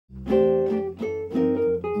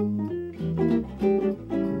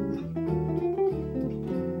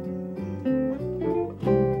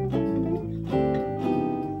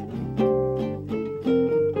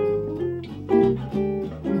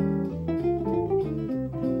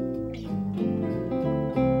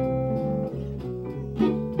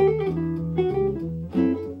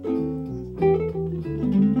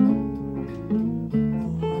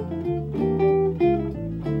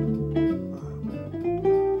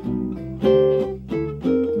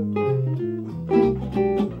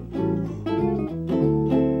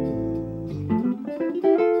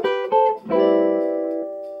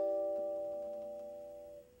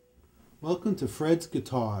to Fred's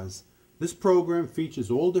Guitars. This program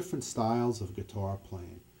features all different styles of guitar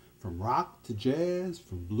playing, from rock to jazz,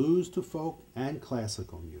 from blues to folk, and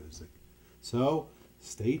classical music. So,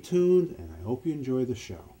 stay tuned, and I hope you enjoy the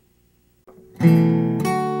show.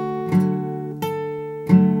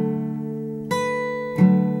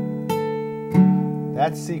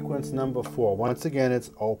 That's sequence number 4. Once again,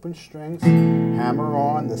 it's open strings, hammer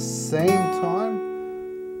on. The same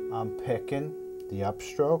time, I'm picking the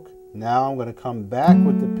upstroke. Now I'm going to come back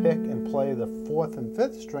with the pick and play the 4th and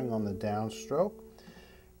 5th string on the downstroke.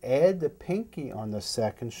 Add the pinky on the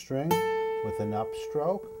 2nd string with an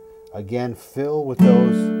upstroke. Again, fill with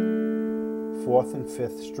those 4th and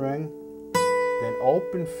 5th string. Then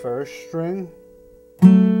open 1st string,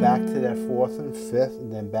 back to that 4th and 5th, and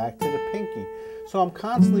then back to the pinky. So I'm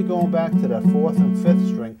constantly going back to that 4th and 5th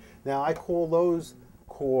string. Now I call those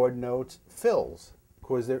chord notes fills,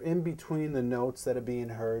 because they're in between the notes that are being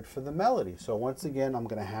heard for the melody. So once again, I'm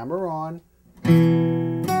going to hammer on.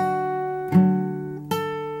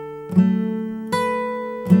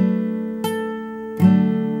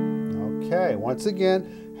 Okay, once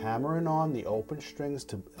again, hammering on the open strings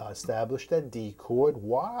to establish that D chord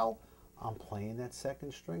while I'm playing that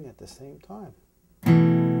 2nd string at the same time.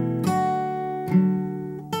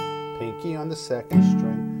 Pinky on the 2nd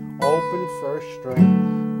string, open 1st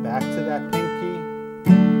string, back to that pinky,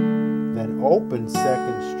 then open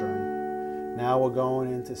 2nd string. Now we're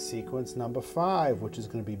going into sequence number 5, which is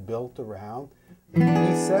going to be built around the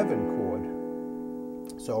E7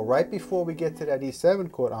 chord. So right before we get to that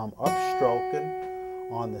E7 chord, I'm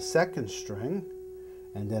upstroking on the 2nd string,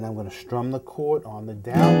 and then I'm going to strum the chord on the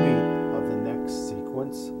downbeat of the next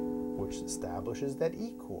sequence, which establishes that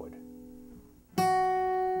E chord.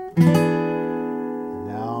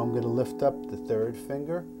 Now I'm going to lift up the 3rd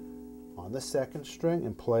finger on the 2nd string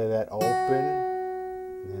and play that open,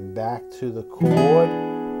 and then back to the chord,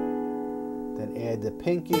 then add the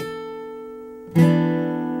pinky,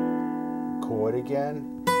 chord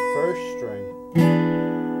again, 1st string.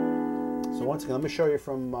 So once again, let me show you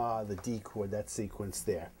from the D chord, that sequence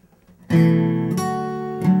there.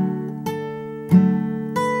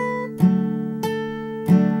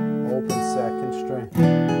 Open 2nd string,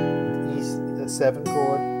 the 7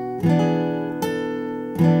 chord.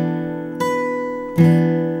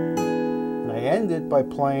 And I end it by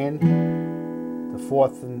playing the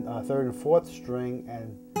 3rd and 4th string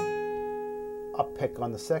and up pick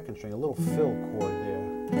on the 2nd string, a little fill chord there.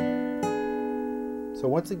 So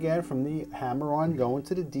once again, from the hammer on, going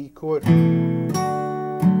to the D chord.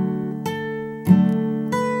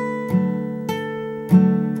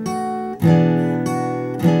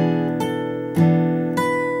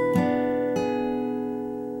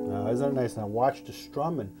 Isn't that nice? Now watch the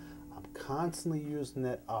strumming. I'm constantly using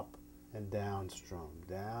that up and down strum,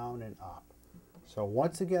 down and up. So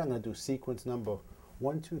once again, I'm going to do sequence number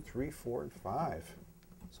 1, 2, 3, 4, and 5.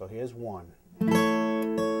 So here's 1. 2,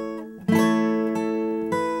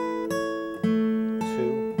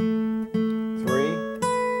 3,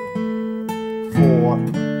 4,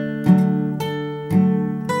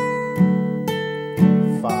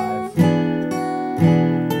 5.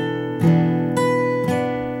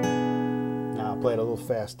 Now I'll play it a little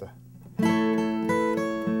faster.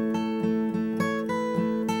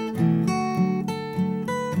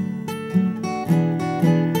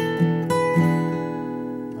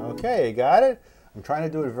 Okay, you got it? I'm trying to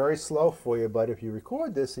do it very slow for you, but if you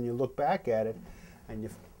record this and you look back at it and you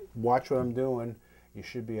watch what I'm doing, you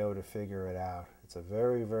should be able to figure it out. It's a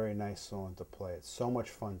very, very nice song to play. It's so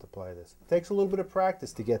much fun to play this. It takes a little bit of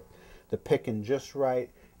practice to get the picking just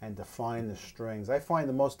right and to find the strings. I find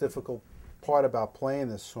the most difficult part about playing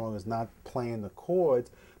this song is not playing the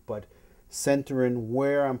chords, but centering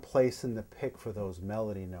where I'm placing the pick for those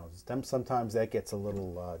melody notes. Sometimes that gets a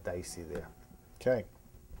little dicey there. Okay.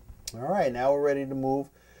 All right, now we're ready to move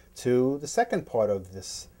to the second part of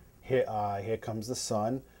this. Here Comes the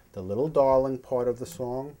Sun, the Little Darling part of the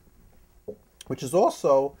song, which is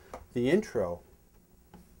also the intro.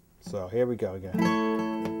 So here we go again.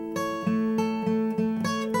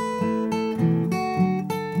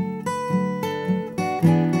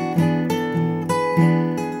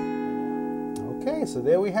 Okay, so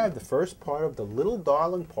there we have the first part of the Little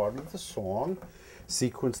Darling part of the song,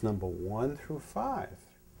 sequence number 1 through 5.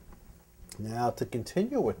 Now to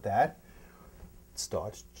continue with that, it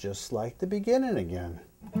starts just like the beginning again.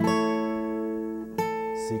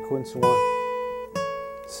 Sequence 1,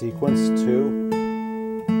 sequence 2,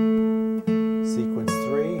 sequence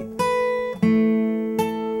 3,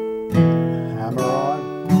 hammer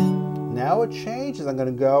on. Now it changes. I'm going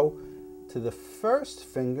to go to the 1st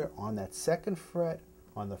finger on that 2nd fret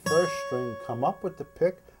on the first string, come up with the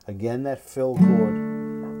pick, again that fill chord,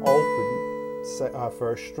 open,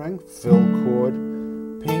 first string, fill chord,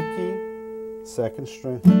 pinky, second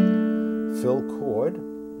string, fill chord.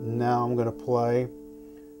 Now I'm going to play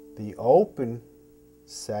the open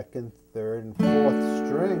second, third, and fourth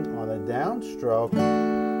string on a downstroke,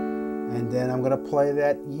 and then I'm going to play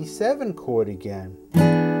that E7 chord again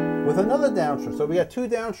with another downstroke. So we got 2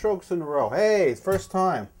 downstrokes in a row. Hey, it's first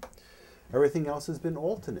time. Everything else has been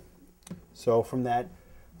alternate. So from that,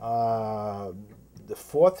 the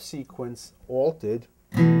fourth sequence altered.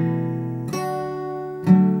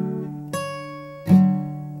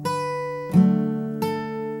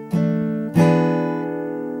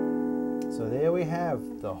 So there we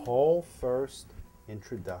have the whole first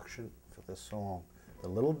introduction for the song, the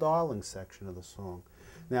Little Darling section of the song.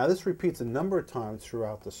 Now this repeats a number of times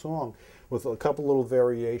throughout the song with a couple little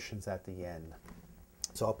variations at the end.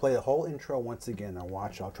 So I'll play the whole intro once again. Now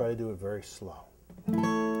watch, I'll try to do it very slow.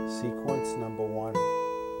 Sequence number 1,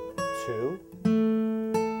 2,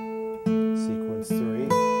 sequence 3.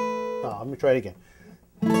 Oh, let me try it again.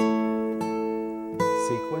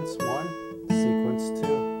 Sequence 1, sequence 2,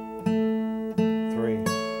 3,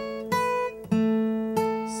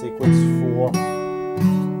 sequence 4,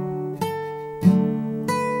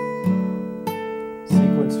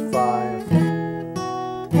 sequence 5,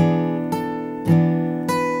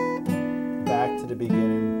 back to the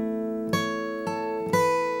beginning,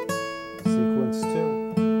 sequence 2,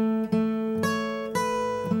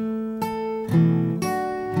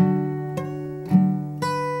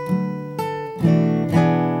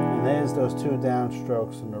 and there's those 2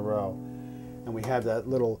 downstrokes in a row. And we have that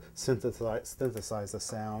little synthesizer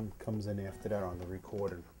sound comes in after that on the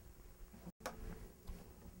recording. The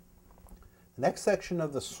next section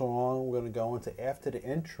of the song we're going to go into after the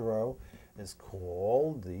intro is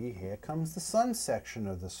called the Here Comes the Sun section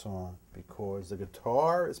of the song, because the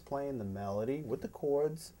guitar is playing the melody with the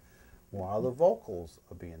chords while the vocals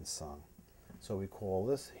are being sung. So we call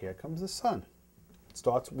this Here Comes the Sun. It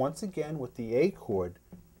starts once again with the A chord,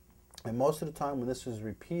 and most of the time when this is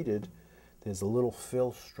repeated, there's a little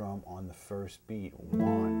fill strum on the first beat,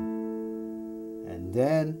 1. And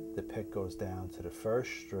then the pick goes down to the first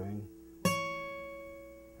string.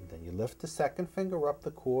 And then you lift the second finger up the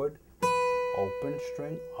chord, open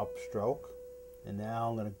string, upstroke. And now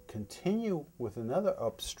I'm going to continue with another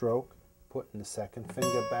upstroke, putting the second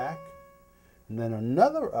finger back. And then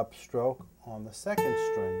another upstroke on the second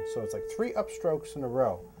string. So it's like 3 upstrokes in a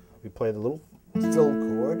row. We play the little fill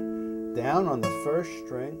chord, down on the first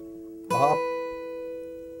string, up,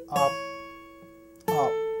 up,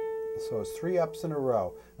 up. So it's 3 ups in a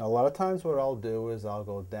row. Now a lot of times what I'll do is I'll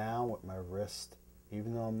go down with my wrist,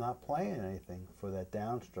 even though I'm not playing anything, for that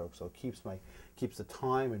downstroke. So it keeps the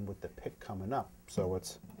time and with the pick coming up. So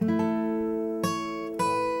it's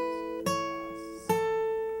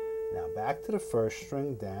now back to the first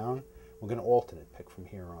string, down. We're going to alternate pick from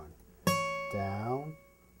here on. Down,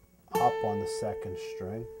 up on the second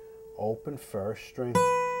string, open first string,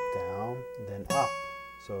 down, then up.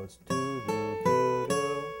 So it's do, do, do,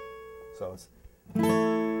 do. So it's.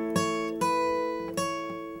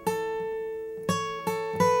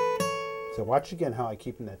 So watch again how I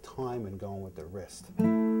keep in that time and going with the wrist.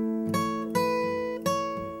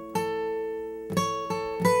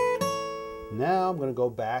 Now I'm going to go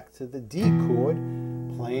back to the D chord,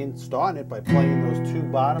 starting it by playing those 2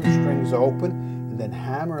 bottom strings open and then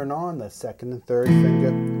hammering on the second and third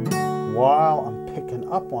finger while I'm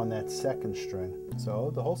picking up on that second string.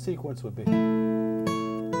 So the whole sequence would be.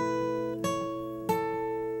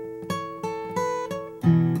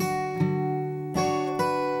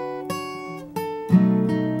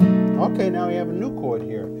 Okay, now we have a new chord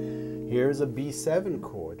here. Here's a B7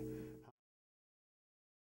 chord.